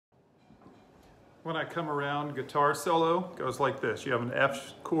When I come around, guitar solo goes like this. You have an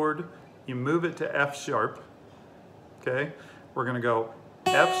F chord, you move it to F sharp, okay? We're gonna go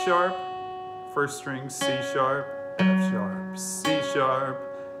F sharp, first string, C sharp, F sharp, C sharp.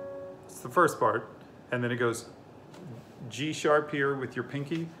 It's the first part. And then it goes G sharp here with your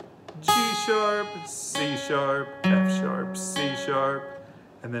pinky, G sharp, C sharp, F sharp, C sharp,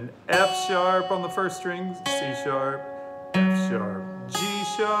 and then F sharp on the first string, C sharp, F sharp, G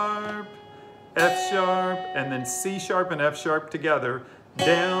sharp, F sharp, and then C sharp and F sharp together,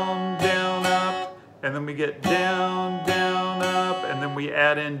 down, down, up, and then we get down, down, up, and then we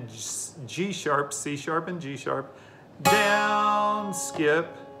add in G sharp, C sharp, and G sharp, down,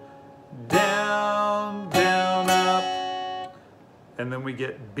 skip, down, down, up, and then we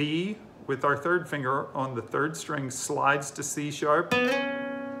get B with our third finger on the third string slides to C sharp,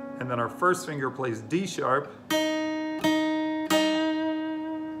 and then our first finger plays D sharp,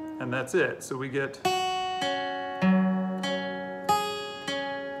 and that's it. So we get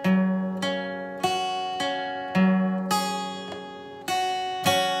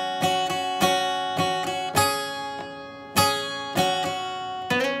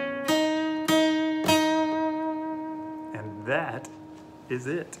and that is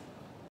it.